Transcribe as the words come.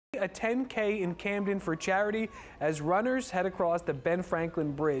a 10K in Camden for charity as runners head across the Ben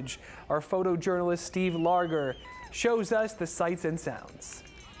Franklin Bridge. Our photojournalist Steve Larger shows us the sights and sounds.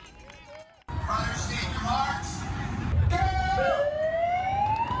 Runners, state your marks.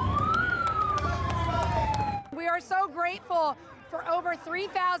 We are so grateful for over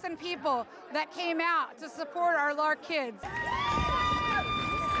 3,000 people that came out to support our Larc kids.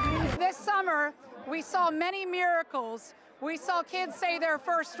 This summer, we saw many miracles. We saw kids say their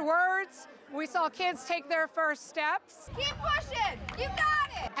first words. We saw kids take their first steps. Keep pushing, you got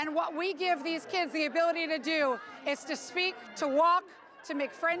it! And what we give these kids the ability to do is to speak, to walk, to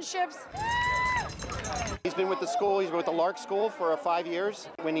make friendships. He's been with the school, he's been with the Larc School for 5 years.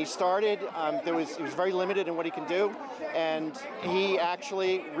 When he started, he was very limited in what he can do, and he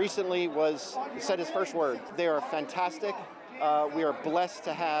actually recently said his first word. They are fantastic. We are blessed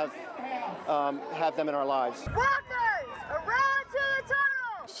to have them in our lives. Walkers, around to the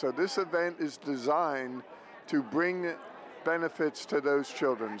tunnel! So this event is designed to bring benefits to those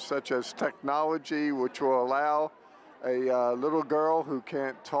children, such as technology, which will allow a little girl who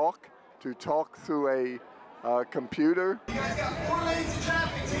can't talk to talk through a computer. You guys got 4 lanes of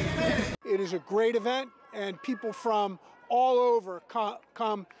traffic, take advantage. It is a great event, and people from all over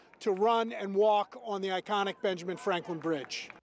come to run and walk on the iconic Benjamin Franklin Bridge.